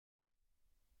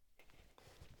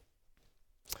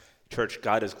Church,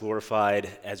 God is glorified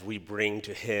as we bring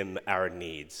to him our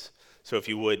needs. So if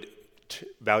you would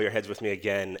bow your heads with me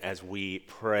again as we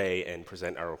pray and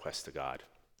present our requests to God.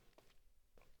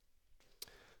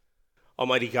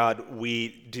 Almighty God,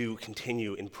 we do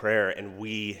continue in prayer, and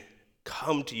we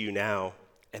come to you now,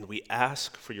 and we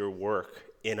ask for your work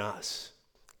in us,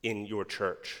 in your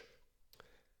church.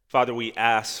 Father, we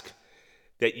ask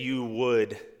that you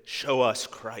would show us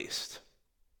Christ,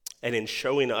 and in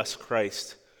showing us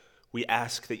Christ, we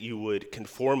ask that you would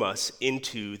conform us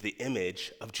into the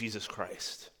image of Jesus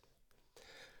Christ.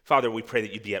 Father, we pray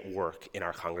that you'd be at work in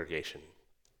our congregation.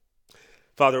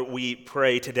 Father, we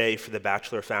pray today for the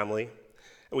Batchelor family,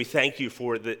 and we thank you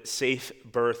for the safe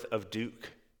birth of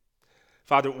Duke.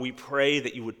 Father, we pray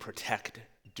that you would protect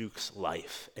Duke's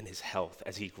life and his health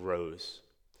as he grows.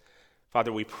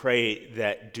 Father, we pray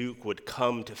that Duke would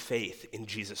come to faith in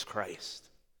Jesus Christ.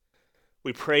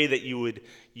 We pray that you would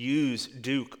use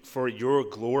Duke for your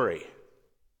glory.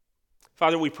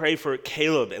 Father, we pray for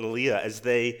Caleb and Leah as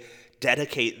they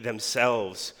dedicate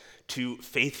themselves to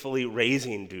faithfully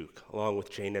raising Duke along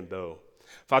with Jane and Bo.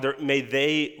 Father, may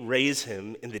they raise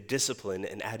him in the discipline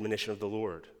and admonition of the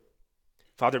Lord.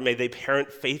 Father, may they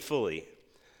parent faithfully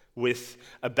with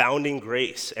abounding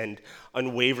grace and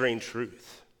unwavering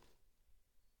truth.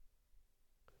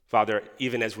 Father,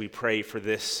 even as we pray for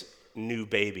this new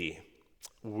baby,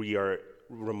 we are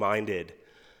reminded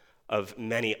of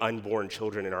many unborn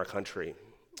children in our country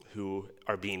who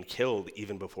are being killed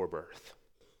even before birth.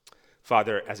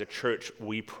 Father, as a church,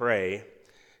 we pray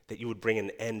that you would bring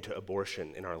an end to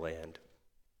abortion in our land.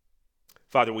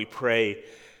 Father, we pray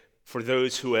for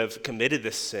those who have committed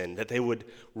this sin, that they would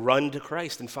run to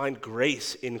Christ and find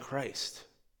grace in Christ.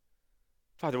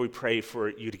 Father, we pray for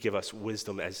you to give us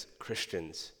wisdom as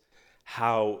Christians,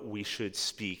 how we should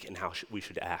speak and how we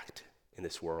should act in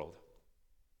this world.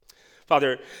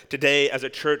 Father, today as a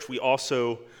church, we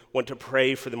also want to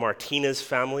pray for the Martinez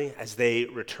family as they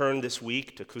return this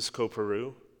week to Cusco,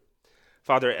 Peru.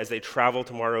 Father, as they travel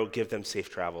tomorrow, give them safe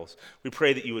travels. We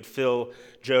pray that you would fill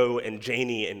Joe and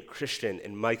Janie and Christian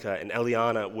and Micah and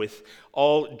Eliana with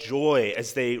all joy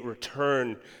as they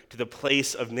return to the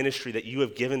place of ministry that you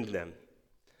have given them.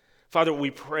 Father, we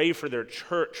pray for their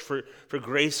church, for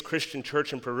Grace Christian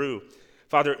Church in Peru.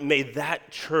 Father, may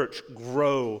that church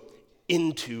grow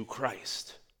into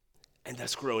Christ and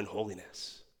thus grow in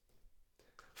holiness.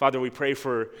 Father, we pray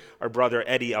for our brother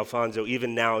Eddie Alfonso,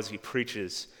 even now as he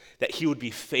preaches, that he would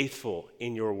be faithful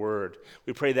in your word.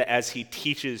 We pray that as he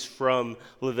teaches from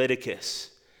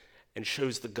Leviticus and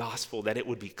shows the gospel, that it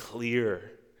would be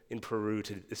clear in Peru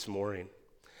this morning.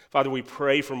 Father, we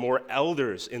pray for more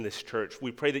elders in this church.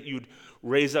 We pray that you'd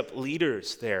raise up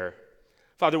leaders there.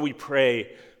 Father, we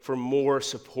pray for more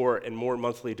support and more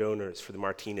monthly donors for the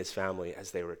Martinez family as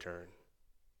they return.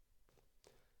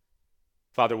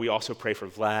 Father, we also pray for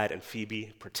Vlad and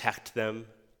Phoebe. Protect them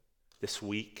this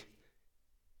week.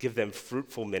 Give them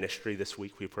fruitful ministry this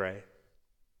week, we pray.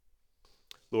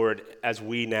 Lord, as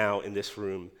we now in this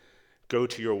room go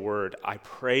to your word, I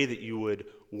pray that you would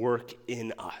work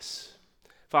in us.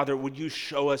 Father, would you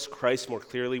show us Christ more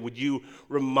clearly? Would you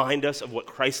remind us of what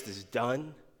Christ has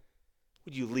done?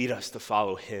 Would you lead us to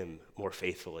follow him more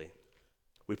faithfully?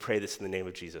 We pray this in the name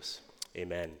of Jesus.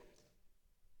 Amen.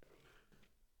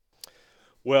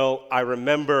 Well, I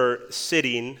remember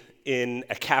sitting in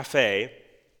a cafe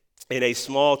in a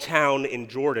small town in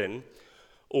Jordan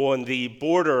on the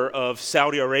border of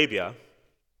Saudi Arabia.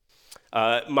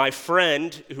 My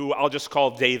friend, who I'll just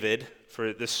call David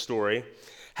for this story,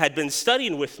 had been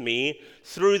studying with me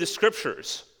through the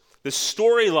scriptures, the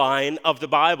storyline of the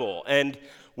Bible, and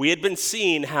we had been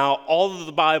seeing how all of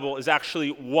the Bible is actually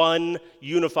one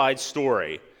unified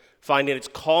story, finding its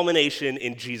culmination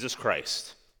in Jesus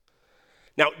Christ.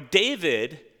 Now,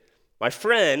 David, my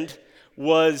friend,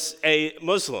 was a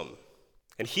Muslim,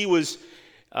 and he was,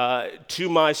 to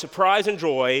my surprise and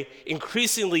joy,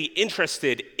 increasingly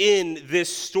interested in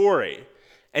this story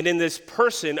and in this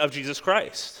person of Jesus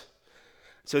Christ.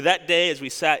 So that day, as we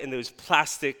sat in those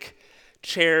plastic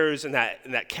chairs in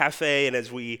that cafe, and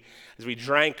as we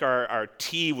drank our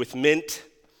tea with mint,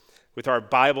 with our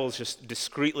Bibles just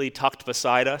discreetly tucked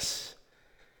beside us,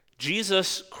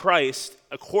 Jesus Christ,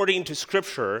 according to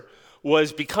Scripture,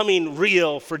 was becoming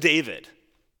real for David.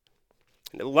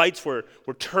 And the lights were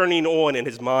turning on in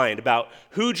his mind about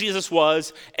who Jesus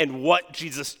was and what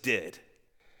Jesus did.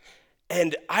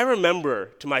 And I remember,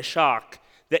 to my shock,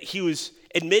 that he was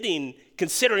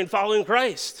considering following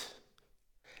Christ.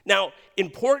 Now,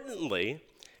 importantly,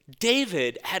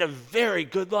 David had a very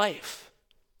good life.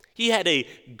 He had a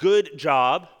good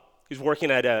job. He was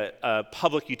working at a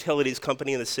public utilities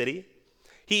company in the city.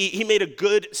 He made a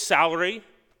good salary.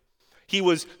 He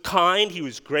was kind, he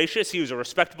was gracious, he was a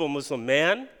respectable Muslim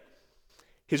man.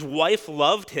 His wife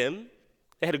loved him.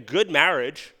 They had a good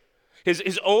marriage.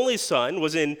 His only son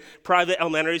was in private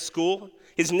elementary school.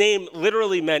 His name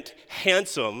literally meant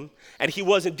handsome, and he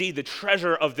was indeed the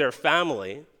treasure of their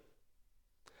family.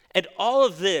 And all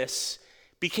of this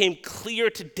became clear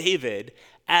to David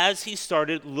as he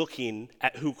started looking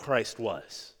at who Christ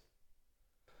was.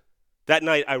 That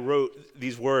night, I wrote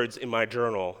these words in my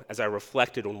journal as I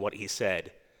reflected on what he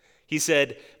said. He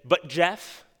said, "But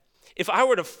Jeff, if I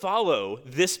were to follow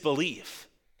this belief,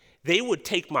 they would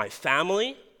take my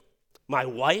family, my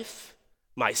wife,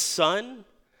 my son,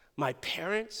 my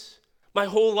parents, my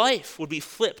whole life would be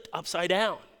flipped upside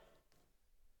down.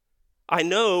 I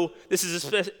know this is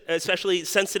an especially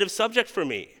sensitive subject for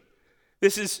me.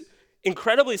 This is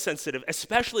incredibly sensitive,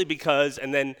 especially because,"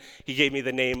 and then he gave me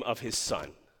the name of his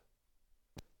son,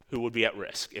 who would be at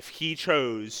risk if he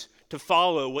chose to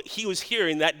follow what he was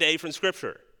hearing that day from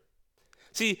Scripture.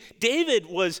 See, David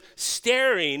was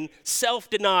staring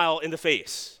self-denial in the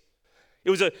face. He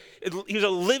was a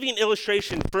living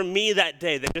illustration for me that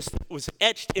day that just was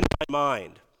etched in my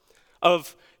mind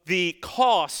of the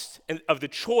cost of the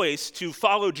choice to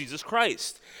follow Jesus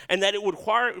Christ, and that it would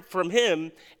require from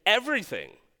him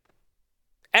everything.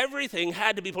 Everything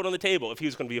had to be put on the table if he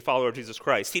was going to be a follower of Jesus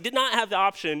Christ. He did not have the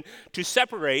option to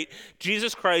separate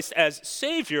Jesus Christ as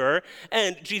Savior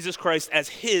and Jesus Christ as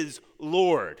his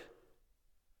Lord.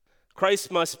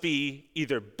 Christ must be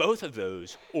either both of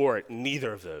those or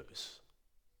neither of those.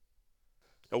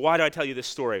 Now, why do I tell you this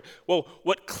story? Well,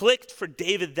 what clicked for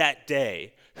David that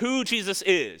day, who Jesus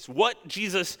is, what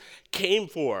Jesus came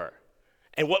for,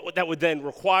 and what that would then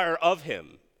require of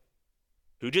him,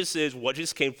 who Jesus is, what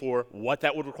Jesus came for, what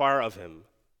that would require of him,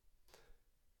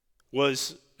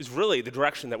 is really the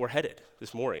direction that we're headed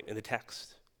this morning in the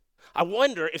text. I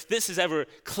wonder if this has ever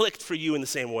clicked for you in the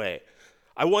same way.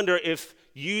 I wonder if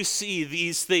you see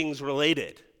these things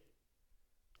related.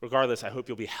 Regardless, I hope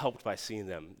you'll be helped by seeing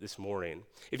them this morning.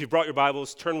 If you brought your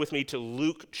Bibles, turn with me to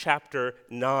Luke chapter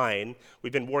 9.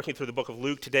 We've been working through the book of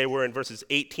Luke. Today we're in verses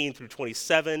 18 through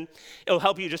 27. It'll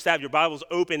help you just to have your Bibles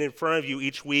open in front of you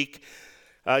each week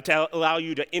to allow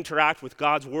you to interact with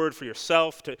God's word for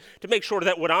yourself, to make sure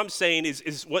that what I'm saying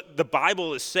is what the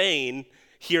Bible is saying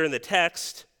here in the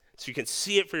text, so you can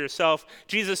see it for yourself.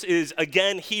 Jesus is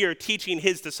again here teaching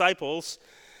his disciples,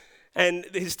 and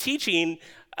his teaching,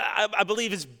 I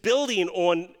believe, is building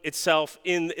on itself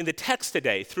in the text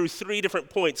today through three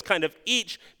different points, kind of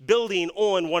each building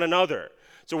on one another.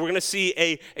 So we're going to see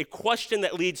a question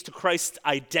that leads to Christ's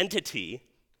identity,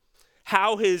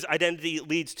 how his identity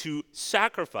leads to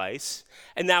sacrifice,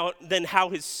 and then how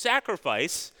his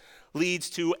sacrifice leads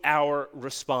to our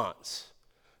response.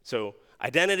 So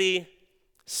identity,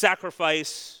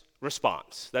 sacrifice,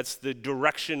 response. That's the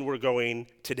direction we're going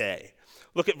today.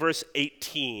 Look at verse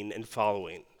 18 and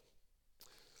following.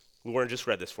 Warren just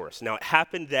read this for us. Now it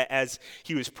happened that as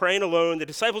he was praying alone, the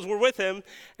disciples were with him,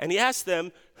 and he asked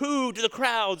them, "Who do the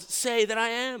crowds say that I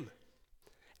am?"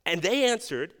 And they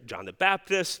answered, "John the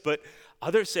Baptist, but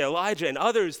others say Elijah, and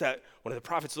others that one of the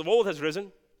prophets of old has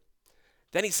risen."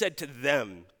 Then he said to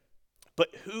them,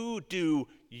 "But who do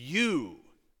you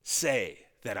say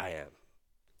that I am?"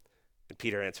 And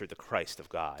Peter answered, "The Christ of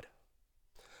God."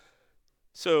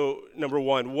 So, number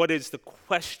one, what is the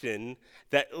question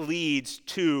that leads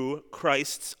to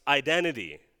Christ's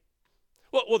identity?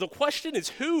 Well, the question is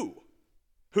who?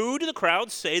 Who do the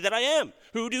crowds say that I am?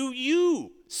 Who do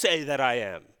you say that I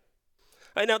am?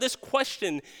 Now, this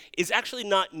question is actually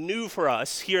not new for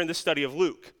us here in the study of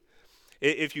Luke.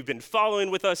 If you've been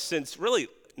following with us since really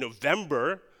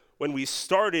November, when we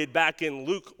started back in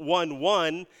Luke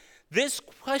 1:1, this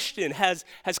question has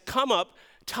come up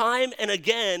time and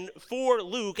again for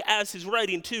Luke as he's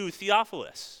writing to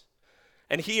Theophilus.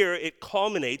 And here it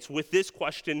culminates with this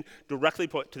question directly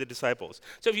put to the disciples.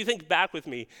 So if you think back with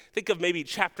me, think of maybe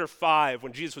chapter 5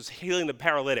 when Jesus was healing the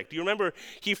paralytic. Do you remember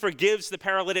he forgives the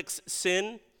paralytic's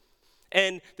sin?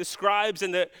 And the scribes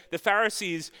and the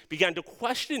Pharisees began to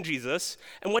question Jesus.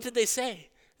 And what did they say?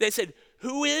 They said,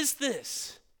 "Who is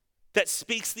this that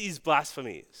speaks these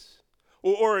blasphemies?"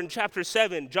 Or in chapter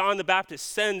 7, John the Baptist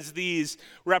sends these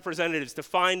representatives to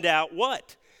find out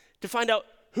what? To find out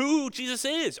who Jesus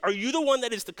is. Are you the one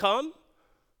that is to come?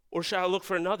 Or shall I look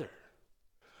for another?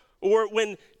 Or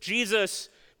when Jesus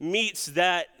meets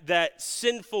that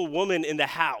sinful woman in the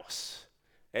house,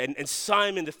 and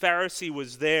Simon the Pharisee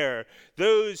was there,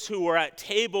 those who were at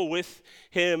table with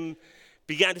him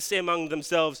began to say among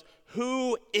themselves,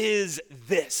 "Who is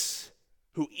this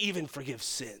who even forgives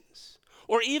sins?"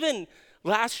 Or even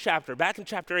last chapter, back in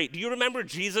chapter 8, do you remember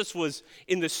Jesus was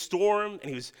in the storm and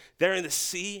he was there in the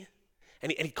sea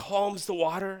and he calms the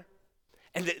water?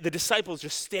 And the disciples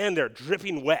just stand there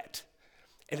dripping wet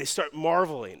and they start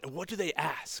marveling. And what do they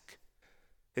ask?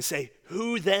 They say,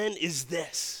 who then is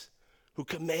this who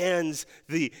commands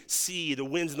the sea, the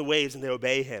winds and the waves, and they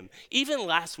obey him? Even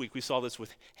last week we saw this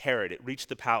with Herod. It reached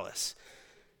the palace.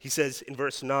 He says in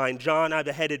verse 9, John I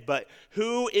beheaded, but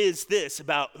who is this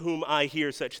about whom I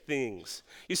hear such things?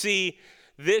 You see,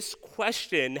 this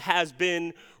question has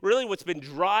been really what's been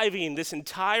driving this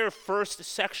entire first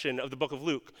section of the book of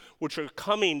Luke, which are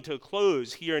coming to a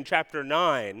close here in chapter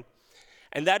 9.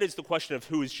 And that is the question of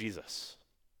who is Jesus?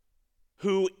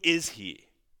 Who is he?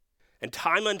 And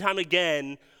time and time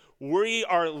again, we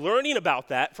are learning about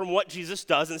that from what Jesus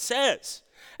does and says.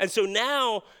 And so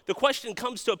now the question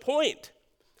comes to a point.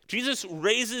 Jesus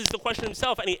raises the question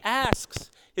himself and he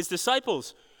asks his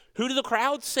disciples, who do the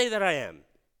crowds say that I am?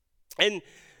 And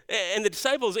the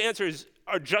disciples' answers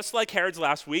are just like Herod's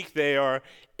last week. They are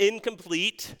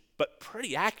incomplete, but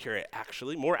pretty accurate,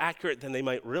 actually, more accurate than they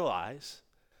might realize.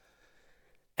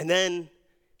 And then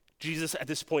Jesus, at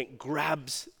this point,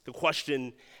 grabs the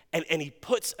question and he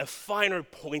puts a finer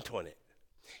point on it.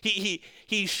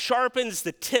 He sharpens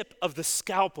the tip of the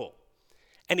scalpel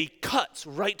and he cuts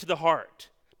right to the heart.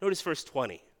 Notice verse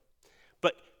 20.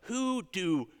 But who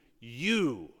do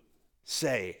you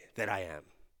say that I am?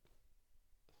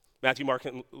 Matthew, Mark,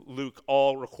 and Luke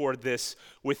all record this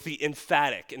with the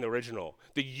emphatic in the original.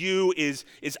 The you is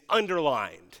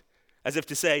underlined, as if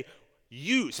to say,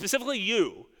 you, specifically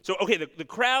you. So, okay, the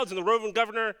crowds and the Roman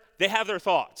governor, they have their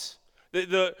thoughts.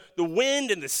 The wind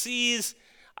and the seas,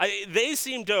 they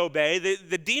seem to obey.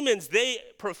 The demons, they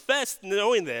profess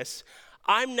knowing this.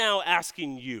 I'm now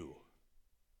asking you.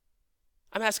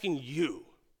 I'm asking you.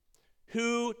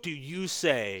 Who do you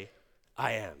say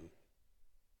I am?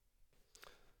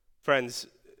 Friends,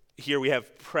 here we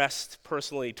have pressed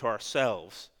personally to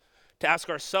ourselves, to ask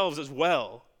ourselves as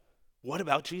well, what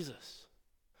about Jesus?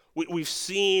 We've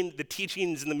seen the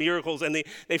teachings and the miracles, and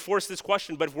they force this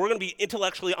question, but if we're going to be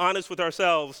intellectually honest with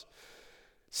ourselves,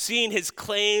 seeing his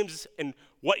claims and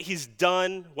what he's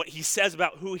done, what he says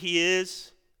about who he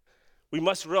is, we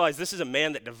must realize this is a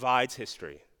man that divides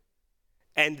history.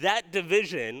 And that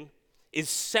division is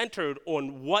centered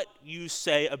on what you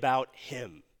say about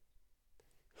him.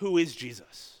 Who is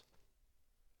Jesus?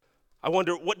 I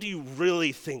wonder, what do you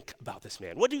really think about this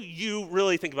man? What do you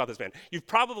really think about this man? You've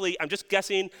probably, I'm just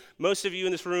guessing, most of you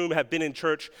in this room have been in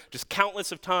church just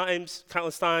countless times.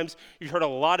 You've heard a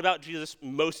lot about Jesus,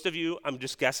 most of you, I'm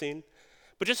just guessing.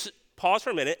 But just pause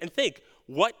for a minute and think,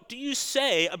 what do you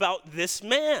say about this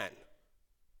man?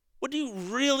 What do you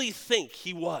really think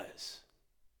he was?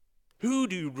 Who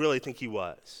do you really think he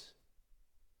was?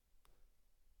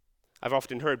 I've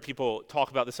often heard people talk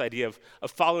about this idea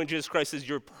of following Jesus Christ as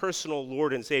your personal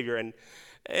Lord and Savior,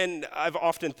 and I've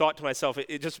often thought to myself,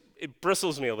 it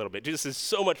bristles me a little bit. Jesus is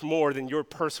so much more than your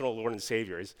personal Lord and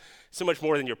Savior. He's so much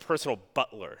more than your personal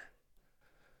butler.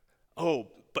 Oh,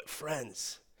 but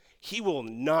friends, he will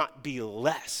not be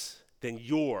less than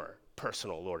your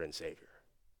personal Lord and Savior.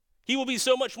 He will be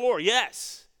so much more,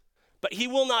 yes, but he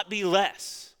will not be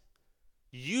less.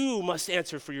 You must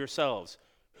answer for yourselves.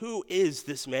 Who is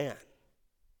this man?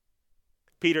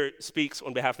 Peter speaks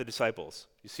on behalf of the disciples.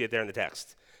 You see it there in the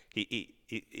text.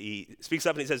 He speaks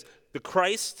up and he says, the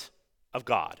Christ of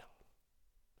God.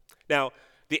 Now,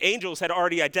 the angels had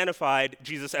already identified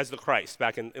Jesus as the Christ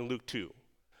back in Luke 2.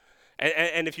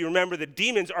 And if you remember, the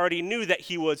demons already knew that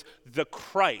he was the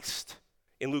Christ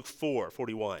in Luke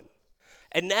 4:41.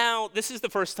 And now, this is the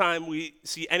first time we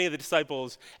see any of the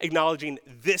disciples acknowledging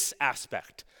this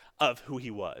aspect of who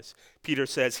he was. Peter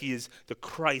says he is the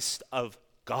Christ of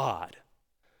God.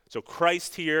 So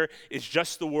Christ here is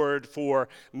just the word for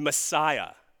Messiah.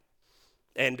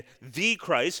 And the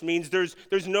Christ means there's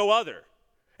no other.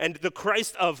 And the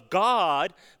Christ of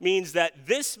God means that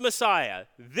this Messiah,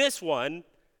 this one,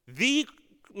 the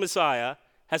Messiah,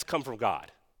 has come from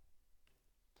God.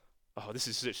 Oh, this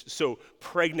is so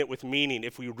pregnant with meaning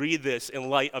if we read this in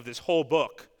light of this whole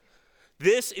book.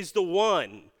 This is the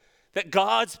one that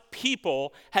God's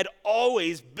people had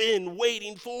always been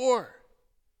waiting for.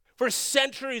 For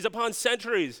centuries upon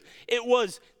centuries, it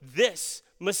was this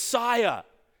Messiah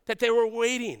that they were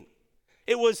waiting.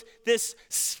 It was this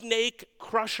snake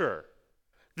crusher,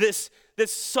 this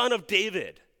son of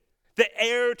David, the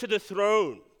heir to the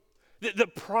throne, the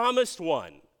promised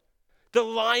one, the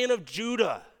Lion of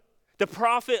Judah, the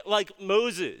prophet like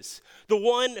Moses, the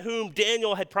one whom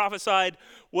Daniel had prophesied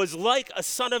was like a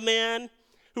son of man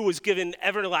who was given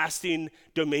everlasting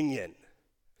dominion.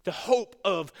 the hope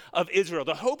of Israel,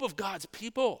 the hope of God's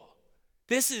people.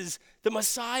 This is the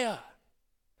Messiah.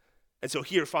 And so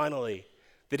here, finally,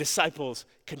 the disciples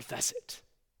confess it.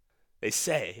 They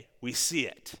say, we see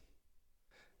it.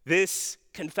 This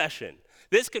confession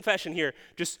here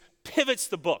just pivots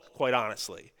the book, quite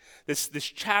honestly. This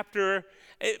chapter,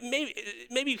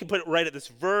 maybe you can put it right at this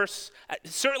verse.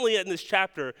 Certainly in this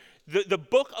chapter, the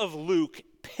book of Luke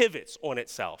pivots on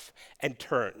itself and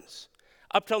turns.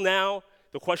 Up till now,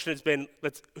 the question has been,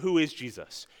 who is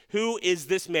Jesus? Who is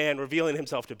this man revealing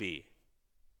himself to be?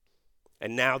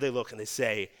 And now they look and they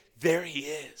say, there he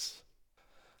is.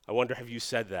 I wonder, have you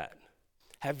said that?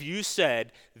 Have you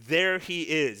said, there he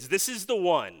is? This is the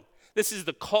one. This is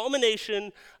the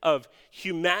culmination of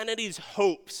humanity's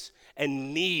hopes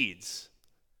and needs,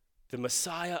 the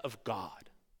Messiah of God.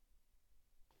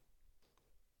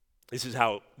 This is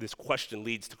how this question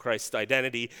leads to Christ's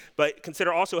identity, but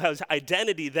consider also how his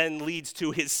identity then leads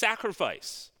to his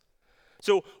sacrifice.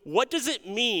 So what does it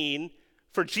mean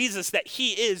for Jesus that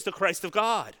he is the Christ of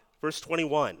God? Verse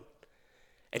 21,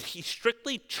 and he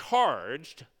strictly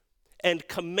charged and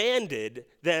commanded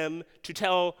them to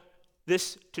tell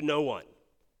this to no one.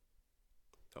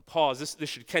 Now pause, this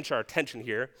should catch our attention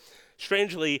here.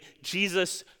 Strangely,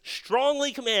 Jesus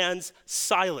strongly commands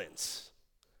silence.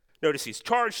 Notice he's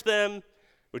charged them,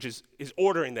 which is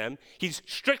ordering them. He's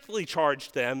strictly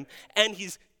charged them, and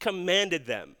he's commanded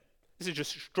them. This is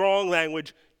just strong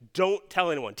language. Don't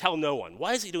tell anyone. Tell no one.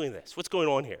 Why is he doing this? What's going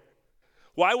on here?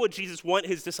 Why would Jesus want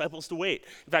his disciples to wait?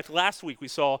 In fact, last week we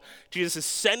saw Jesus is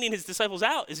sending his disciples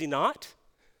out, is he not?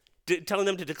 Telling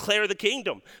them to declare the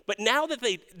kingdom. But now that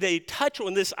they touch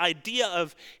on this idea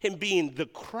of him being the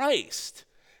Christ,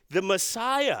 the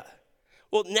Messiah,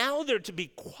 well, now they're to be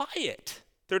quiet.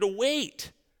 They're to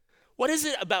wait. What is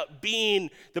it about being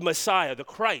the Messiah, the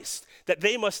Christ, that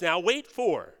they must now wait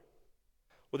for?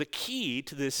 Well, the key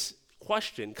to this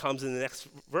question comes in the next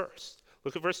verse.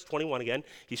 Look at verse 21 again.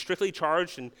 He strictly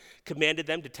charged and commanded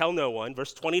them to tell no one.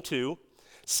 Verse 22,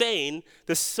 saying,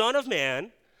 the Son of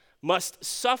Man must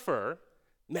suffer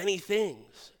many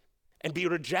things and be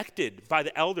rejected by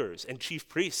the elders and chief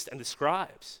priests and the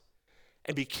scribes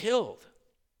and be killed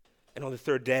and on the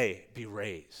third day be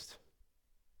raised.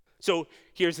 So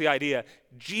here's the idea.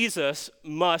 Jesus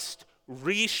must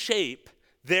reshape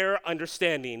their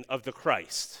understanding of the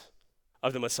Christ,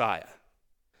 of the Messiah.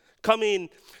 Coming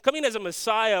as a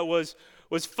Messiah was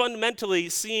fundamentally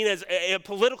seen as a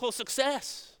political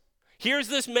success. Here's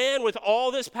this man with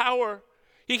all this power.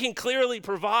 He can clearly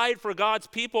provide for God's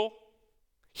people.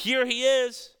 Here he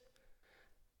is.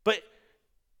 But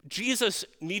Jesus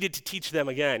needed to teach them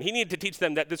again. He needed to teach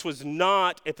them that this was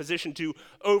not a position to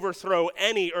overthrow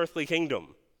any earthly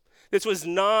kingdom. This was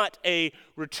not a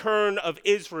return of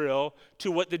Israel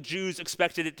to what the Jews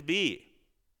expected it to be.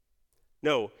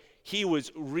 No, he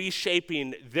was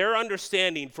reshaping their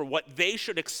understanding for what they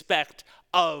should expect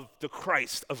of the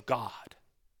Christ of God.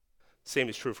 Same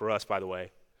is true for us, by the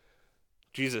way.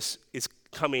 Jesus is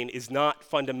coming is not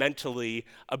fundamentally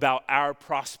about our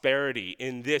prosperity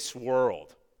in this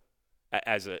world.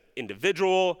 As an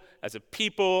individual, as a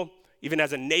people, even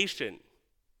as a nation.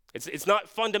 It's not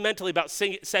fundamentally about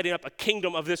setting up a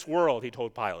kingdom of this world, he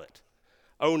told Pilate.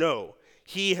 Oh no,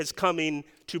 he is coming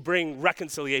to bring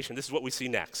reconciliation. This is what we see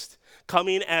next.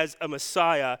 Coming as a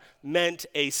Messiah meant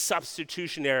a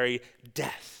substitutionary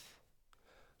death.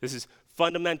 This is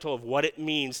fundamental of what it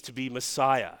means to be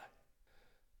Messiah.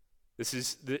 This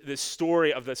is the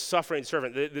story of the suffering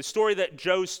servant, the story that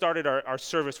Joe started our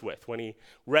service with when he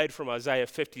read from Isaiah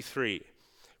 53.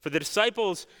 For the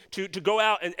disciples to go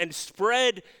out and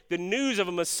spread the news of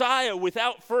a Messiah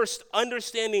without first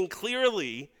understanding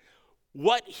clearly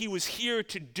what he was here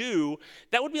to do,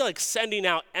 that would be like sending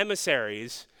out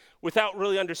emissaries without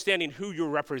really understanding who you're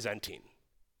representing.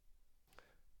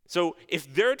 So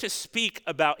if they're to speak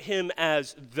about him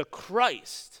as the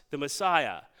Christ, the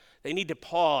Messiah, they need to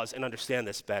pause and understand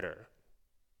this better.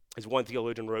 As one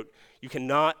theologian wrote, you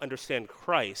cannot understand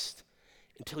Christ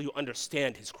until you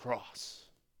understand his cross.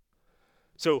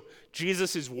 So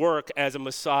Jesus' work as a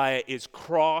Messiah is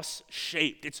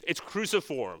cross-shaped. It's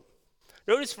cruciform.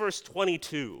 Notice verse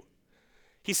 22.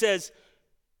 He says,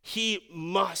 he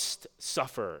must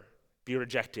suffer, be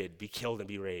rejected, be killed, and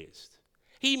be raised.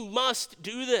 He must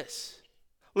do this.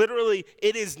 Literally,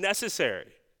 it is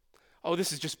necessary. Oh,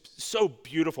 this is just so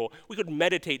beautiful. We could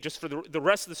meditate just for the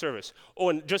rest of the service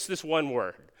on just this one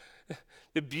word.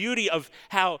 The beauty of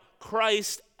how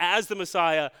Christ, as the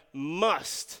Messiah,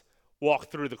 must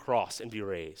walk through the cross and be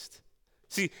raised.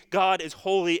 See, God is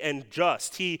holy and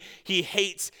just. He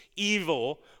hates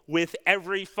evil with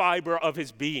every fiber of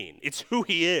his being. It's who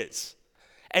he is.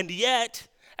 And yet,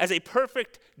 as a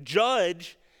perfect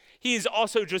judge, he is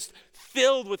also just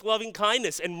filled with loving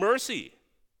kindness and mercy.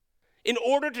 In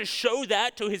order to show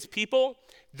that to his people,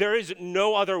 there is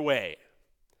no other way.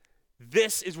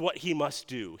 This is what he must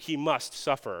do. He must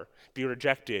suffer, be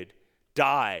rejected,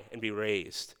 die, and be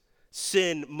raised.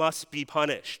 Sin must be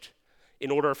punished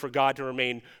in order for God to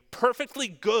remain perfectly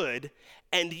good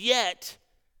and yet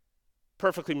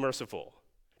perfectly merciful.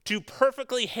 To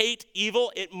perfectly hate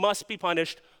evil, it must be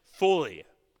punished fully.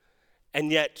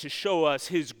 And yet, to show us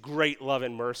his great love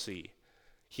and mercy,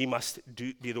 he must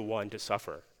be the one to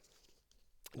suffer.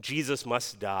 Jesus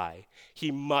must die. He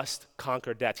must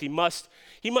conquer death. He must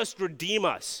redeem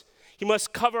us. He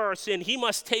must cover our sin. He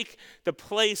must take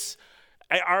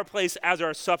our place as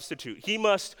our substitute. He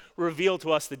must reveal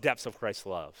to us the depths of Christ's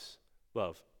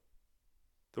love.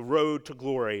 The road to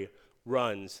glory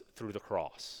runs through the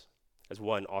cross, as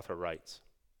one author writes.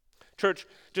 Church,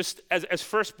 just as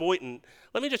First Boynton,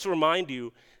 let me just remind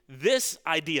you, this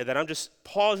idea that I'm just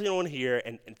pausing on here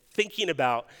and thinking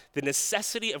about the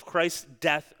necessity of Christ's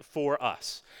death for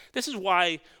us. This is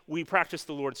why we practice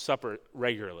the Lord's Supper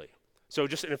regularly. So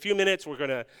just in a few minutes, we're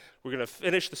gonna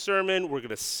finish the sermon, we're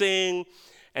gonna sing,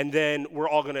 and then we're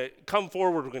all gonna come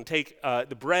forward, we're gonna take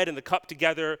the bread and the cup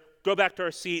together, go back to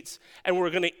our seats, and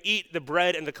we're gonna eat the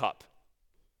bread and the cup.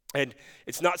 And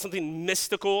it's not something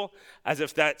mystical, as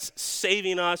if that's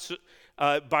saving us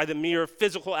by the mere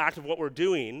physical act of what we're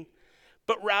doing,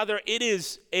 but rather it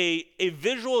is a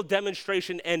visual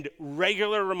demonstration and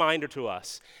regular reminder to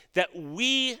us that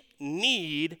we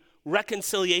need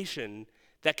reconciliation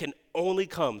that can only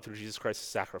come through Jesus Christ's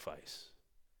sacrifice.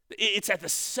 It's at the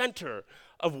center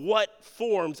of what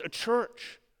forms a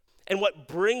church. And what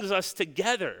brings us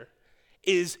together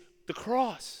is the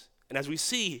cross. And as we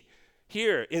see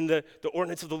here in the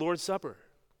ordinance of the Lord's Supper,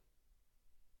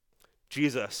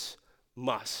 Jesus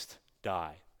must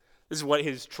die. This is what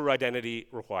his true identity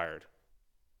required.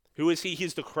 Who is he?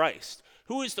 He's the Christ.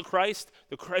 Who is the Christ?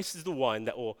 The Christ is the one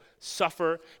that will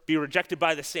suffer, be rejected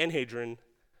by the Sanhedrin,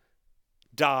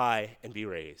 die, and be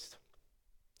raised.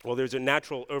 Well, there's a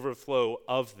natural overflow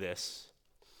of this.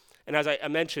 And as I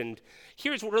mentioned,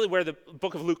 here's really where the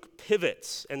book of Luke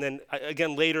pivots. And then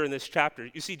again later in this chapter,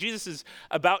 you see Jesus is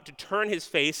about to turn his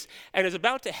face and is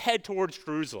about to head towards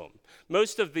Jerusalem.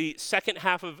 Most of the second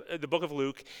half of the book of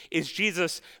Luke is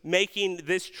Jesus making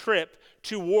this trip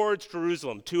towards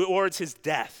Jerusalem, towards his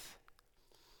death.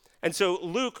 And so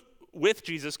Luke, with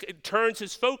Jesus, turns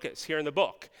his focus here in the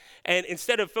book. And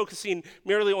instead of focusing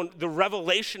merely on the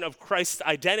revelation of Christ's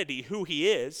identity, who he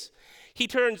is, he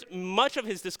turns much of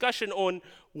his discussion on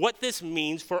what this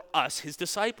means for us, his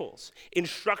disciples,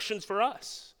 instructions for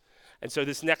us. And so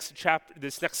this next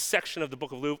section of the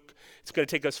book of Luke, it's going to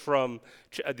take us from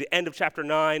the end of chapter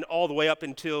 9 all the way up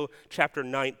until chapter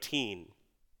 19.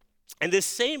 And this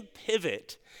same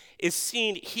pivot is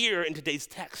seen here in today's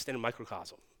text in a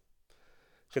microcosm.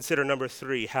 Consider number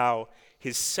 3, how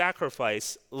his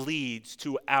sacrifice leads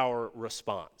to our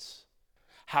response.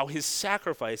 How his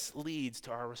sacrifice leads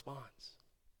to our response.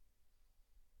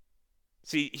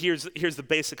 See, here's the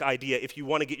basic idea. If you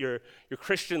want to get your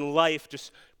Christian life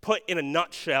just put in a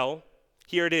nutshell,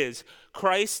 here it is.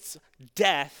 Christ's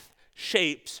death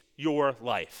shapes your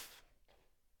life.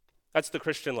 That's the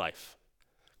Christian life.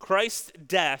 Christ's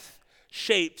death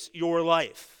shapes your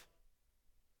life.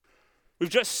 We've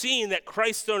just seen that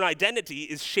Christ's own identity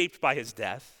is shaped by his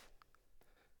death.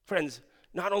 Friends,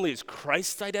 not only is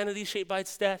Christ's identity shaped by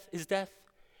his death,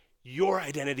 your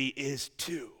identity is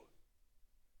too.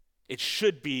 It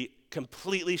should be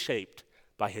completely shaped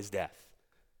by his death.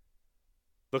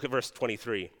 Look at verse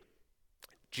 23.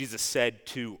 Jesus said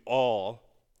to all,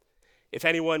 "If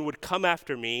anyone would come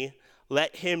after me,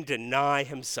 let him deny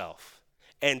himself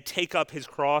and take up his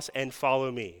cross and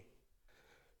follow me.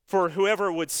 For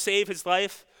whoever would save his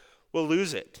life will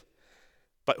lose it.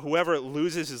 But whoever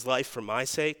loses his life for my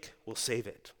sake will save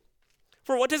it.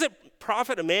 For what does it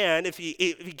profit a man if he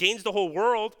gains the whole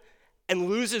world and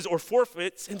loses or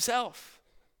forfeits himself?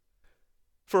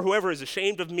 For whoever is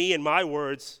ashamed of me and my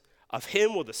words, of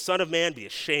him will the Son of Man be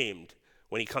ashamed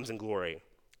when he comes in glory,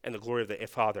 and the glory of the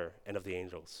Father and of the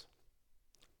angels.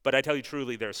 But I tell you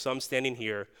truly, there are some standing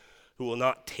here who will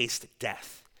not taste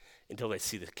death until they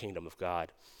see the kingdom of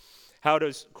God." How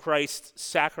does Christ's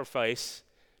sacrifice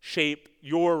shape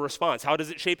your response? How does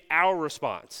it shape our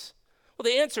response? Well,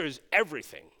 the answer is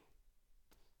everything.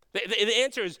 The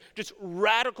answer is just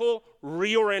radical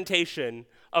reorientation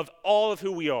of all of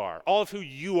who we are, all of who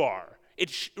you are. It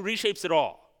reshapes it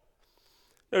all.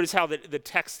 Notice how the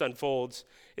text unfolds.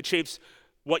 It shapes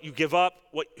what you give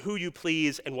up, who you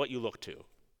please, and what you look to.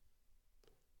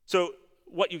 So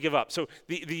what you give up. So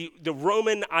the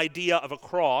Roman idea of a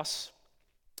cross,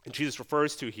 and Jesus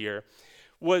refers to here,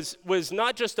 was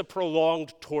not just a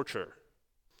prolonged torture.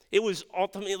 It was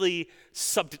ultimately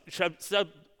subjugation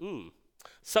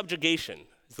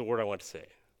is the word I want to say.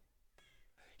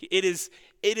 It is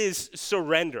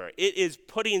surrender. It is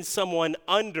putting someone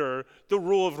under the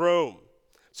rule of Rome.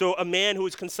 So a man who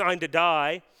was consigned to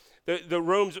die, the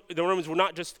Romans would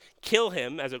not just kill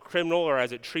him as a criminal or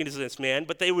as a treasonous man,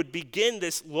 but they would begin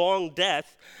this long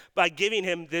death by giving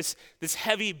him this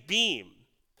heavy beam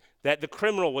that the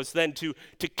criminal was then to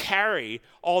carry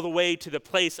all the way to the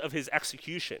place of his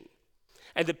execution.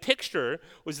 And the picture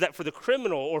was that for the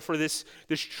criminal or for this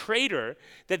traitor,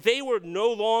 that they were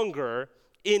no longer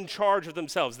in charge of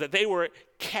themselves, that they were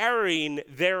carrying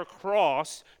their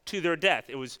cross to their death.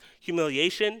 It was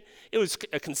humiliation. It was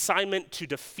a consignment to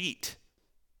defeat.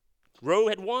 Rome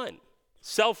had won.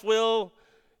 Self-will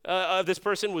of this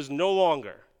person was no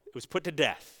longer. It was put to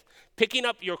death. Picking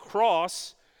up your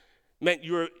cross meant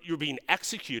you're being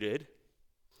executed.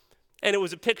 And it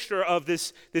was a picture of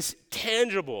this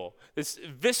tangible, this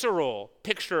visceral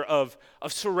picture of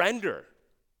surrender,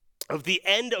 of the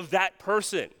end of that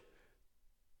person.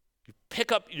 You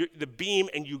pick up the beam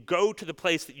and you go to the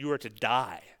place that you are to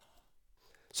die.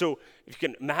 So if you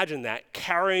can imagine that,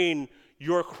 carrying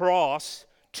your cross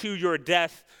to your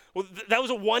death, well, that was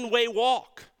a one-way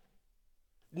walk.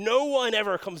 No one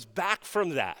ever comes back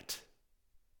from that.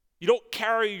 You don't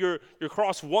carry your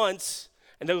cross once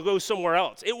and then go somewhere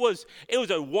else. It was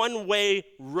a one-way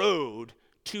road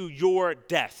to your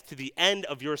death, to the end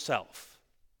of yourself.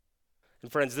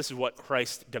 And friends, this is what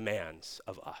Christ demands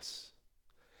of us.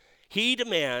 He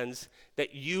demands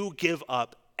that you give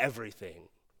up everything.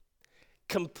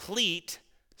 Complete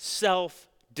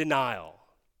self-denial.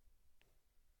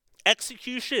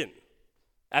 Execution,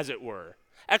 as it were.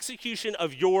 Execution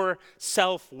of your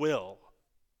self-will.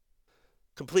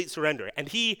 Complete surrender. And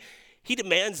he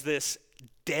demands this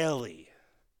daily,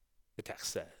 the text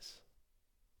says.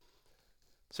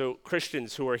 So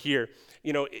Christians who are here,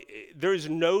 there is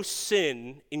no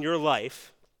sin in your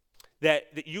life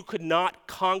that you could not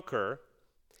conquer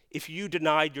if you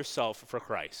denied yourself for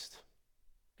Christ.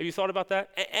 Have you thought about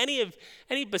that?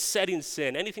 Any besetting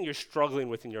sin, anything you're struggling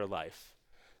with in your life,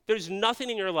 there's nothing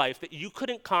in your life that you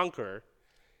couldn't conquer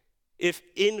if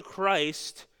in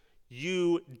Christ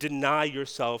you deny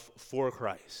yourself for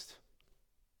Christ.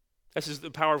 This is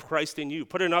the power of Christ in you.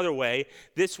 Put it another way,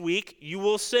 this week you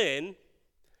will sin.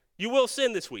 You will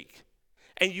sin this week.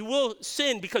 And you will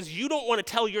sin because you don't want to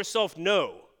tell yourself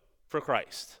no for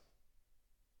Christ.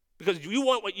 Because you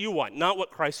want what you want, not what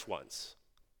Christ wants.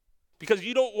 Because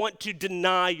you don't want to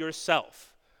deny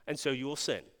yourself, and so you will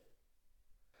sin.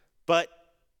 But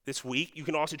this week, you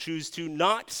can also choose to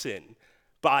not sin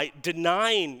by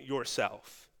denying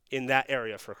yourself in that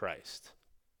area for Christ.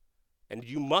 And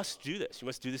you must do this. You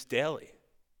must do this daily.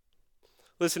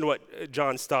 Listen to what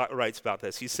John Stott writes about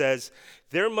this. He says,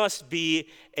 there must be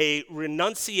a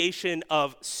renunciation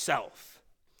of self.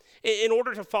 In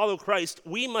order to follow Christ,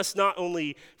 we must not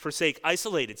only forsake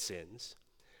isolated sins,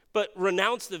 but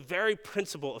renounce the very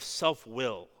principle of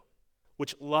self-will,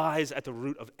 which lies at the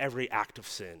root of every act of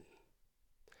sin.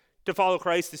 To follow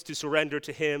Christ is to surrender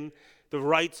to him the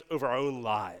rights over our own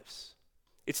lives.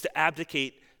 It's to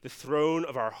abdicate the throne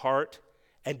of our heart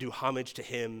and do homage to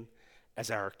him as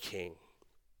our king.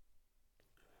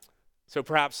 So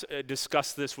perhaps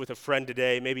discuss this with a friend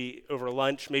today, maybe over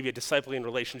lunch, maybe a discipling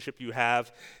relationship you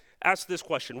have. Ask this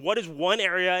question: what is one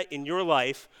area in your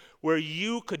life where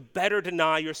you could better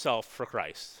deny yourself for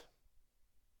Christ?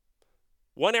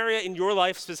 One area in your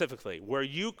life specifically where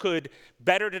you could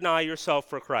better deny yourself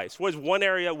for Christ. What is one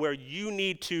area where you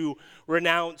need to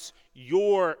renounce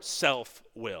your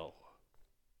self-will?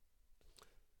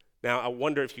 Now, I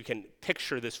wonder if you can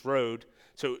picture this road.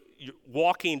 So you're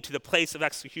walking to the place of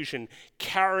execution,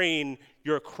 carrying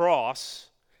your cross,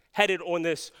 headed on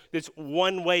this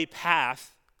one-way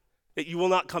path that you will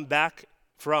not come back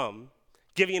from,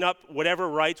 giving up whatever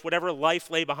rights, whatever life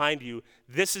lay behind you.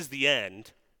 This is the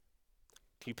end.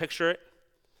 Can you picture it?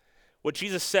 What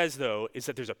Jesus says, though, is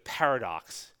that there's a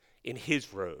paradox in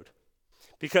his road.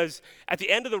 Because at the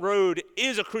end of the road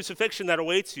is a crucifixion that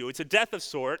awaits you. It's a death of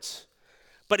sorts,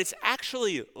 but it's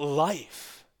actually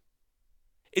life.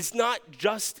 It's not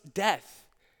just death.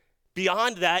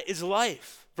 Beyond that is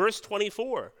life. Verse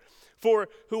 24, for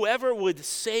whoever would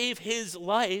save his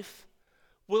life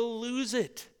will lose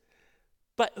it.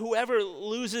 But whoever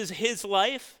loses his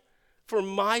life for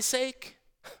my sake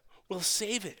will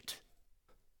save it.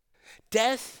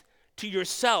 Death to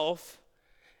yourself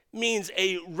means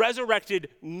a resurrected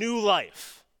new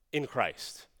life in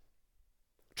Christ.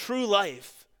 True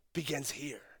life begins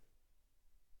here.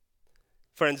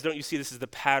 Friends, don't you see this is the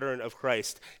pattern of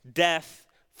Christ? Death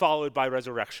followed by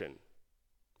resurrection.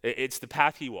 It's the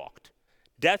path he walked.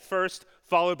 Death first,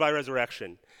 followed by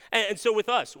resurrection. And so with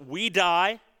us, we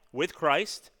die with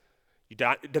Christ. You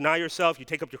deny yourself, you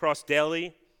take up your cross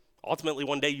daily. Ultimately,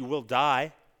 one day you will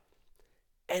die.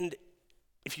 And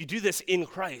if you do this in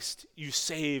Christ, you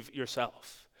save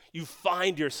yourself. You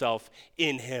find yourself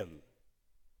in him.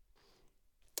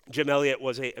 Jim Elliot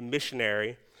was a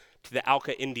missionary to the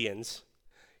Auca Indians.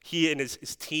 He and his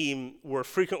team were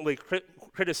frequently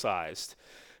criticized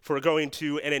for going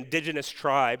to an indigenous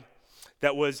tribe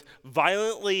that was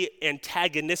violently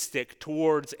antagonistic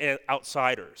towards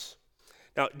outsiders.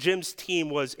 Now, Jim's team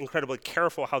was incredibly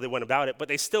careful how they went about it, but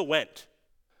they still went.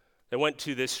 They went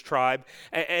to this tribe,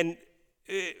 and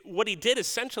what he did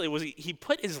essentially was he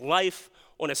put his life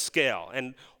on a scale,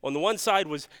 and on the one side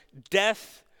was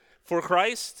death for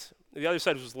Christ, the other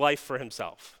side was life for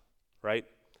himself, right?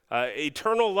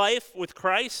 Eternal life with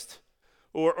Christ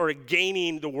or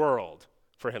gaining the world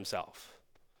for himself.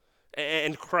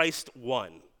 And Christ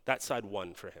won. That side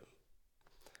won for him.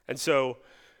 And so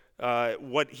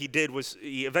what he did was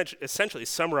he essentially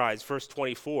summarized verse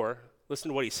 24. Listen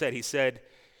to what he said. He said,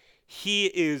 "He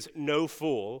is no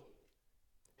fool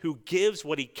who gives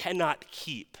what he cannot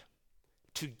keep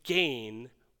to gain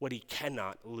what he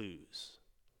cannot lose."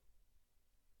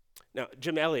 Now,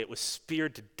 Jim Elliot was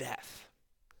speared to death,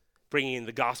 bringing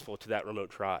the gospel to that remote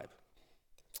tribe.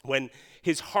 When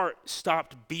his heart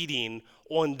stopped beating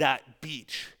on that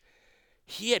beach,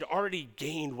 he had already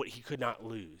gained what he could not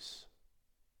lose.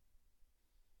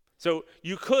 So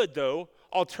you could, though,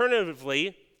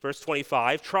 alternatively, verse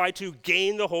 25, try to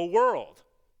gain the whole world.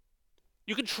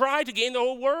 You could try to gain the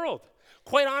whole world.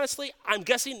 Quite honestly, I'm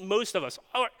guessing most of us,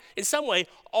 or in some way,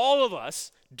 all of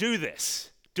us do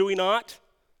this. Do we not?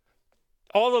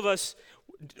 All of us,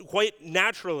 quite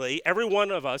naturally, every one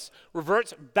of us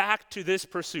reverts back to this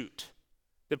pursuit,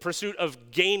 the pursuit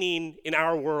of gaining in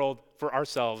our world for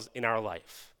ourselves in our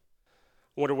life.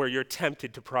 I wonder where you're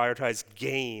tempted to prioritize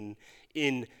gain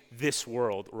in this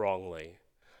world wrongly.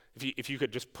 If you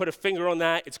could just put a finger on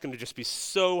that, it's going to just be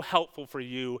so helpful for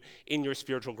you in your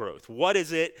spiritual growth. What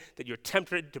is it that you're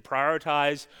tempted to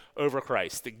prioritize over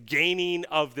Christ? The gaining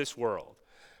of this world.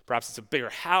 Perhaps it's a bigger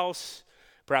house.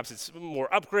 Perhaps it's more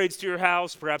upgrades to your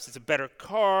house. Perhaps it's a better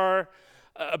car,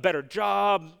 a better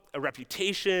job, a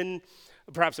reputation,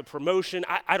 perhaps a promotion.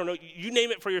 I don't know. You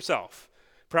name it for yourself.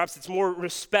 Perhaps it's more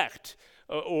respect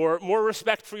or more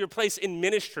respect for your place in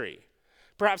ministry.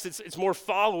 Perhaps it's more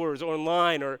followers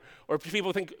online or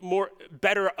people think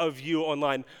better of you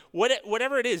online.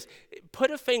 Whatever it is, put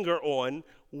a finger on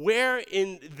where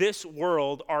in this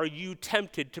world are you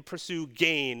tempted to pursue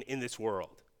gain in this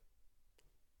world.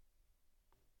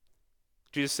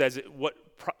 Jesus says, what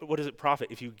does it profit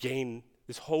if you gain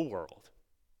this whole world?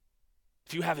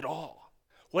 If you have it all?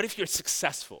 What if you're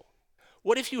successful?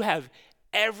 What if you have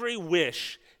every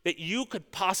wish that you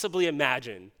could possibly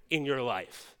imagine in your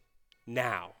life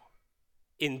now,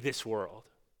 in this world,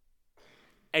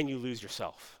 and you lose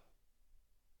yourself?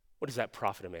 What does that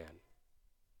profit a man?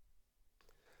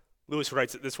 Lewis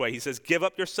writes it this way. He says, "Give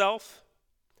up yourself,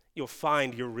 you'll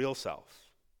find your real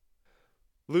self.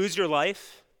 Lose your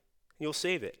life, you'll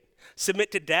save it.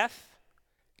 Submit to death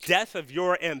of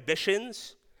your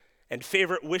ambitions and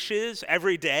favorite wishes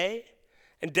every day,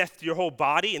 and death to your whole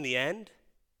body in the end.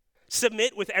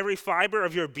 Submit with every fiber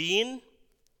of your being,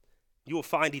 you will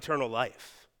find eternal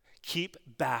life. Keep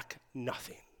back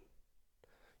nothing."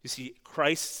 You see,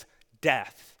 Christ's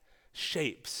death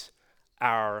shapes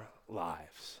our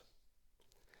lives.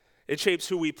 It shapes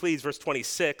who we please. Verse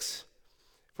 26,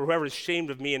 "For whoever is ashamed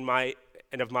of me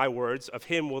and of my words, of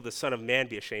him will the Son of Man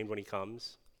be ashamed when he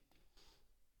comes."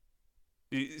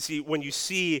 You see, when you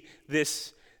see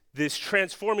this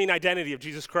transforming identity of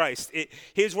Jesus Christ,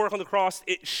 his work on the cross,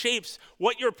 it shapes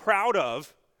what you're proud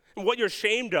of and what you're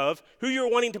ashamed of, who you're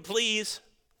wanting to please.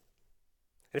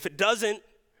 And if it doesn't,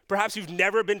 perhaps you've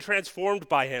never been transformed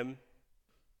by him.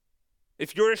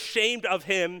 If you're ashamed of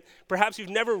him, perhaps you've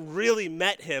never really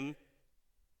met him.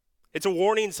 It's a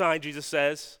warning sign, Jesus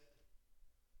says.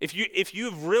 If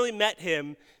you've really met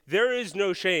him, there is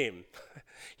no shame.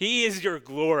 He is your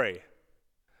glory.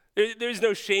 There's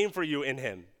no shame for you in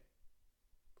him.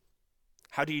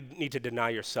 How do you need to deny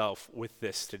yourself with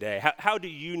this today? How do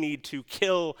you need to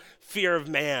kill fear of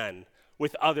man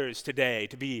with others today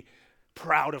to be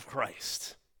proud of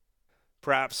Christ?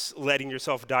 Perhaps letting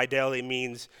yourself die daily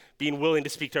means being willing to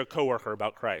speak to a coworker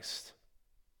about Christ.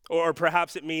 Or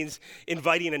perhaps it means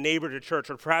inviting a neighbor to church.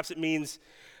 Or perhaps it means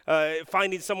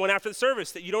finding someone after the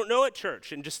service that you don't know at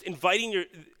church and just introducing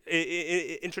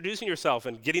yourself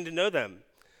and getting to know them.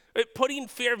 Putting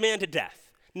fear of man to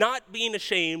death, not being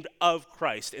ashamed of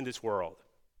Christ in this world.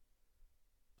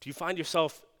 Do you find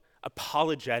yourself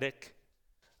apologetic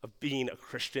of being a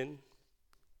Christian?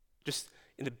 Just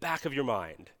in the back of your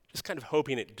mind, just kind of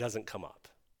hoping it doesn't come up.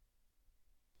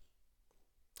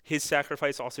 His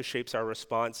sacrifice also shapes our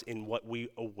response in what we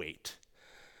await.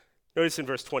 Notice in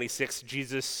verse 26,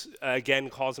 Jesus again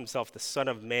calls himself the Son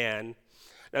of Man.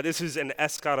 Now this is an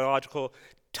eschatological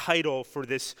title for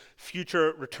this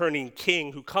future returning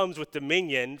king who comes with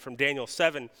dominion from Daniel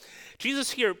 7.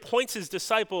 Jesus here points his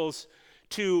disciples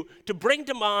to bring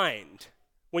to mind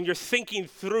when you're thinking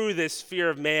through this fear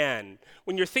of man,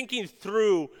 when you're thinking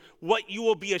through what you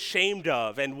will be ashamed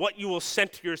of and what you will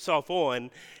center yourself on,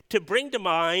 to bring to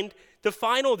mind the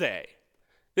final day,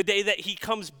 the day that he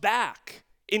comes back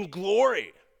in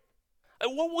glory.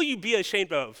 What will you be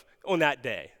ashamed of on that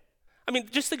day? I mean,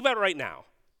 just think about it right now.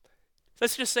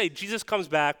 Let's just say Jesus comes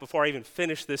back before I even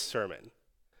finish this sermon.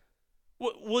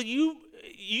 Will you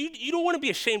don't want to be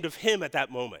ashamed of him at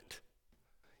that moment.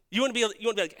 You want to be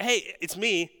like, hey, it's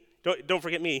me. Don't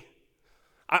forget me.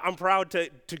 I'm proud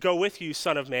to go with you,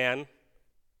 Son of Man.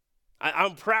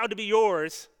 I'm proud to be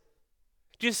yours.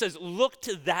 Jesus says, look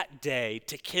to that day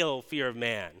to kill fear of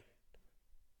man.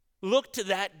 Look to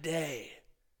that day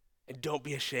and don't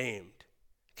be ashamed.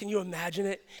 Can you imagine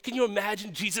it? Can you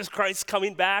imagine Jesus Christ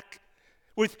coming back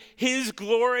with his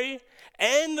glory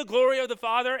and the glory of the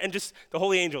Father and just the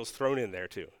holy angels thrown in there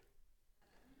too?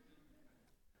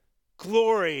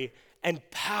 Glory and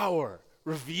power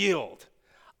revealed,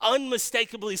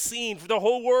 unmistakably seen for the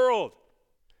whole world.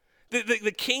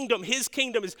 The kingdom, his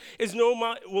kingdom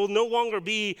will no longer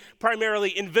be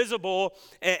primarily invisible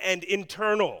and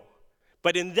internal.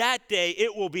 But in that day,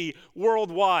 it will be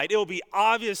worldwide. It will be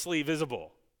obviously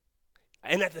visible.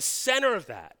 And at the center of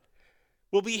that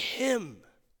will be him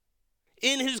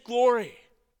in his glory,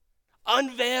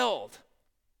 unveiled.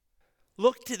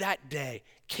 Look to that day.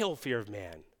 Kill fear of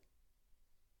man.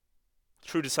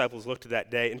 True disciples look to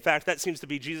that day. In fact, that seems to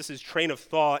be Jesus' train of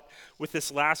thought with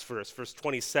this last verse, verse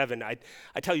 27. I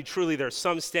tell you truly, there are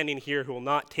some standing here who will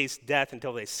not taste death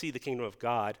until they see the kingdom of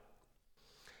God.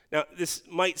 Now, this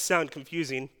might sound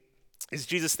confusing. Is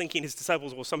Jesus thinking his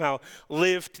disciples will somehow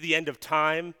live to the end of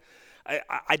time?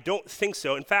 I don't think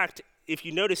so. In fact, if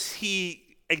you notice, he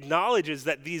acknowledges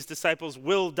that these disciples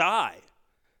will die.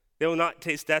 They will not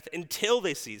taste death until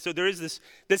they see. So there is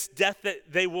this death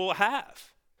that they will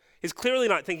have. He's clearly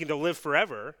not thinking to live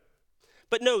forever.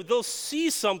 But no, they'll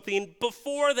see something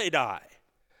before they die.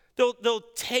 They'll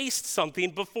taste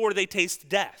something before they taste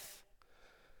death.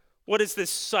 What is this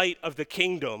sight of the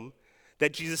kingdom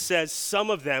that Jesus says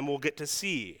some of them will get to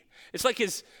see? It's like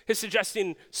his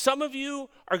suggesting some of you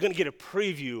are going to get a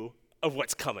preview of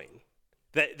what's coming.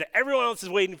 That everyone else is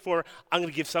waiting for, I'm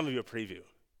going to give some of you a preview.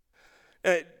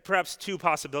 Perhaps two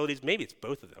possibilities, maybe it's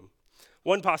both of them.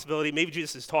 One possibility, maybe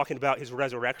Jesus is talking about his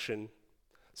resurrection.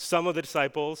 Some of the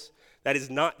disciples, that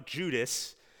is not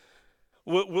Judas,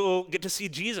 will get to see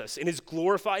Jesus in his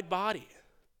glorified body.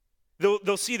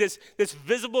 They'll see this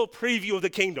visible preview of the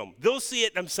kingdom. They'll see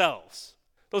it themselves.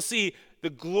 They'll see the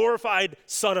glorified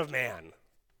Son of Man.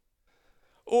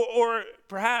 Or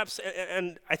perhaps,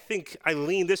 and I think I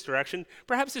lean this direction,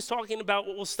 perhaps it's talking about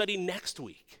what we'll study next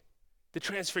week, the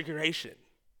transfiguration.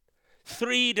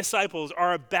 3 disciples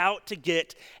are about to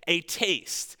get a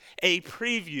taste, a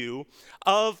preview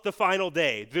of the final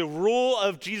day, the rule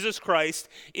of Jesus Christ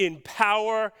in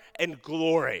power and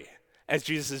glory, as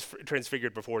Jesus is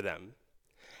transfigured before them.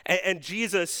 And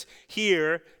Jesus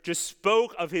here just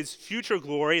spoke of his future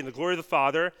glory and the glory of the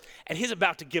Father, and he's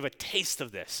about to give a taste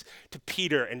of this to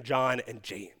Peter and John and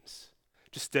James,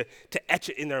 just to etch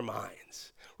it in their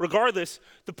minds. Regardless,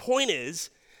 the point is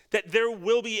that there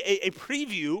will be a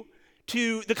preview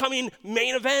to the coming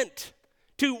main event,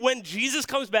 to when Jesus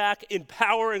comes back in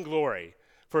power and glory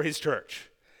for his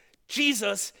church.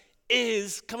 Jesus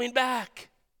is coming back.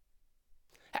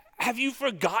 Have you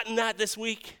forgotten that this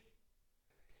week?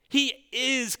 He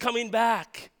is coming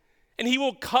back, and he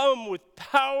will come with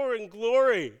power and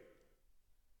glory.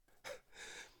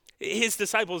 His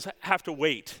disciples have to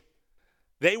wait.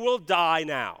 They will die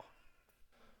now.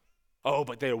 Oh,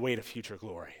 but they await a future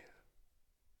glory.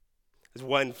 As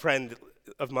one friend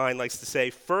of mine likes to say,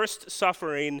 first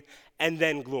suffering and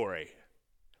then glory.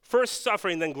 First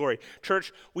suffering, then glory.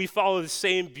 Church, we follow the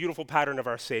same beautiful pattern of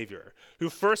our Savior, who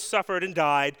first suffered and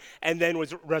died and then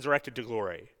was resurrected to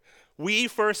glory. We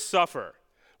first suffer.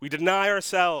 We deny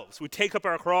ourselves. We take up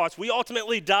our cross. We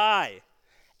ultimately die.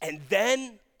 And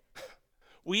then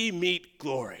we meet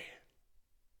glory.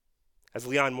 As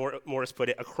Leon Morris put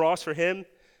it, a cross for him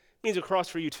means a cross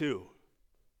for you too.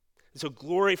 And so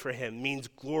glory for him means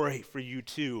glory for you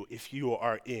too if you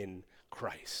are in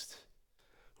Christ.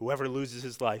 Whoever loses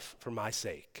his life for my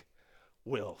sake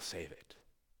will save it.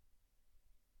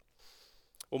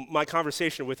 Well, my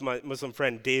conversation with my Muslim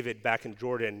friend David back in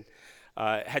Jordan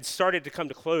had started to come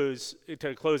to close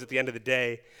at the end of the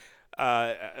day.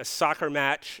 A soccer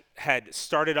match had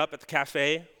started up at the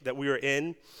cafe that we were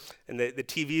in, and the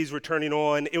TVs were turning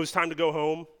on. It was time to go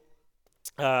home.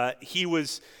 He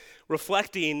was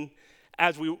reflecting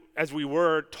as we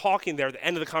were talking there at the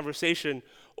end of the conversation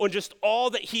on just all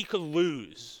that he could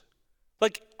lose.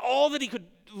 Like all that he could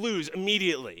lose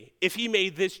immediately if he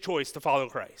made this choice to follow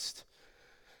Christ.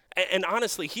 And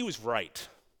honestly, he was right.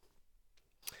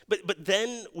 But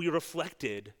then we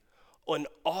reflected on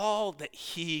all that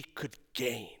he could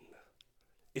gain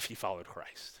if he followed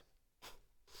Christ.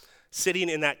 Sitting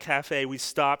in that cafe, we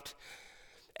stopped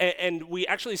and we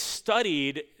actually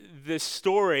studied this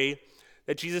story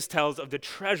that Jesus tells of the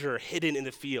treasure hidden in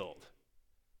the field.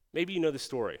 Maybe you know the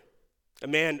story. A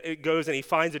man goes and he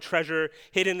finds a treasure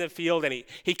hidden in the field and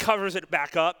he covers it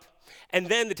back up. And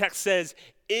then the text says,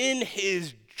 in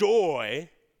his joy,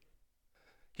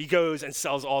 he goes and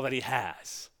sells all that he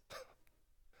has.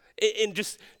 In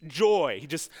just joy, he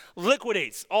just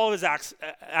liquidates all of his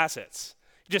assets.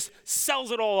 He just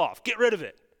sells it all off. Get rid of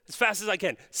it as fast as I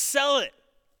can. Sell it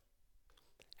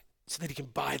so that he can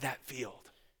buy that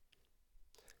field.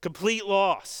 Complete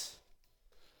loss,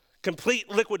 complete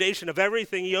liquidation of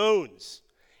everything he owns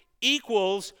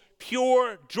equals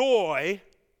pure joy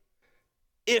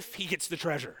if he gets the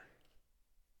treasure.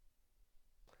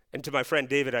 And to my friend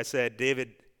David, I said,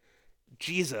 David,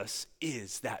 Jesus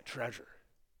is that treasure.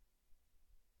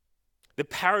 The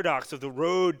paradox of the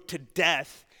road to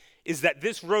death is that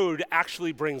this road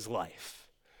actually brings life.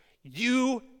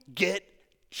 You get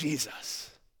Jesus.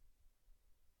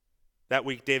 That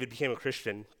week, David became a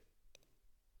Christian.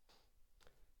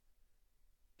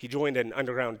 He joined an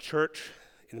underground church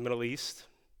in the Middle East.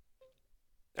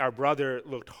 Our brother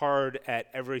looked hard at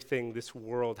everything this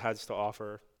world has to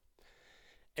offer,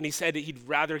 and he said that he'd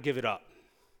rather give it up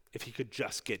if he could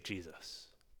just get Jesus.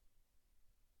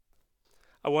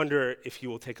 I wonder if you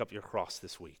will take up your cross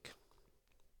this week.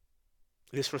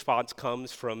 This response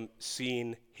comes from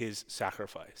seeing his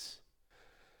sacrifice.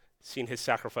 Seeing his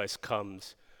sacrifice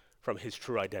comes from his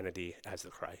true identity as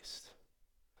the Christ.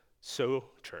 So,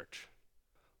 church,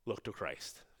 look to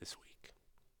Christ this week.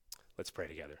 Let's pray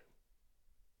together.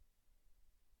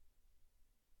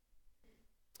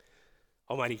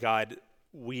 Almighty God,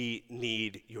 we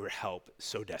need your help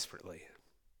so desperately.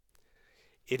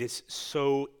 It is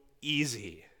so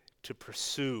easy to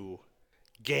pursue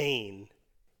gain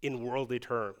in worldly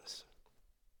terms.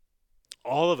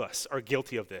 All of us are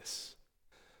guilty of this,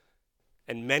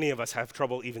 and many of us have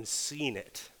trouble even seeing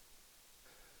it.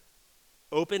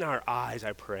 Open our eyes,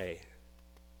 I pray,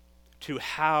 to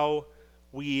how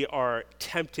we are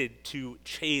tempted to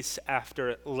chase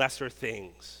after lesser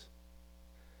things.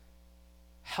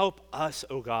 Help us,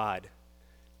 O God,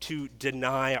 to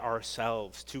deny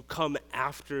ourselves, to come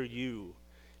after you,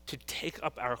 to take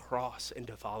up our cross and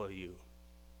to follow you.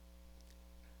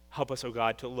 Help us, O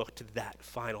God, to look to that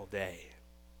final day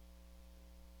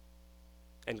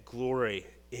and glory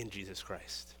in Jesus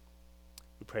Christ.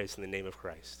 We pray this in the name of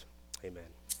Christ. Amen.